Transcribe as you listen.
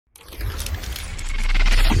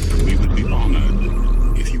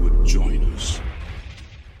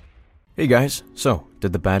Hey guys, so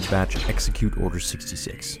did the Bad Batch execute Order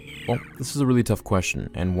 66? Well, this is a really tough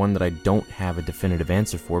question, and one that I don't have a definitive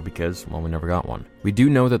answer for because, well, we never got one. We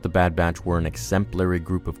do know that the Bad Batch were an exemplary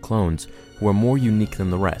group of clones who are more unique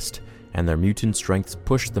than the rest, and their mutant strengths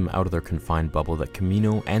pushed them out of their confined bubble that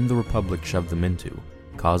Kamino and the Republic shoved them into,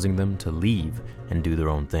 causing them to leave and do their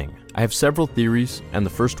own thing. I have several theories, and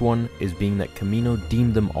the first one is being that Kamino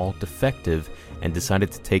deemed them all defective and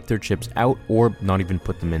decided to take their chips out or not even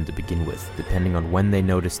put them in to begin with, depending on when they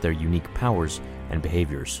noticed their unique powers and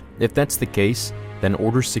behaviors. If that's the case, then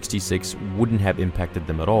Order 66 wouldn't have impacted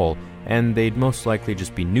them at all, and they'd most likely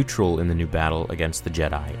just be neutral in the new battle against the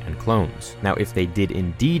Jedi and clones. Now, if they did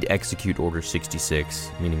indeed execute Order 66,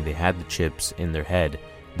 meaning they had the chips in their head,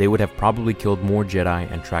 they would have probably killed more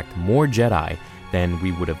Jedi and tracked more Jedi than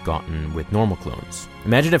we would have gotten with normal clones.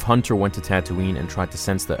 Imagine if Hunter went to Tatooine and tried to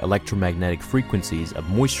sense the electromagnetic frequencies of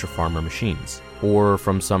moisture farmer machines, or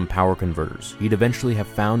from some power converters. He'd eventually have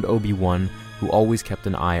found Obi-Wan, who always kept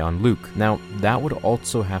an eye on Luke. Now, that would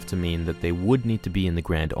also have to mean that they would need to be in the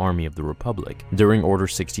Grand Army of the Republic during Order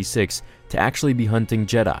 66 to actually be hunting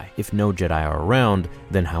Jedi. If no Jedi are around,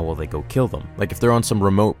 then how will they go kill them? Like, if they're on some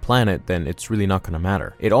remote planet, then it's really not going to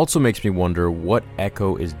matter. It also makes me wonder what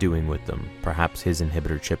Echo is doing with them. Perhaps his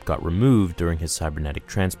inhibitor chip got removed during his cybernetic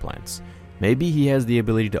transplants. Maybe he has the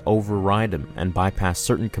ability to override them and bypass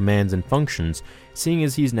certain commands and functions, seeing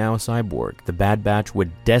as he's now a cyborg. The Bad Batch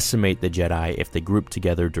would decimate the Jedi if they grouped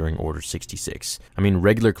together during Order 66. I mean,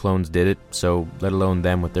 regular clones did it, so let alone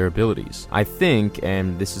them with their abilities. I think,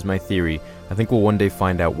 and this is my theory, I think we'll one day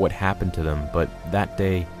find out what happened to them, but that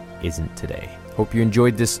day isn't today. Hope you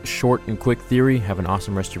enjoyed this short and quick theory. Have an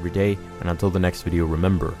awesome rest of your day, and until the next video,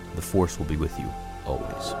 remember, the Force will be with you,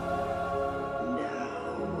 always.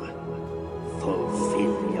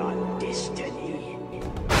 Fulfill your destiny.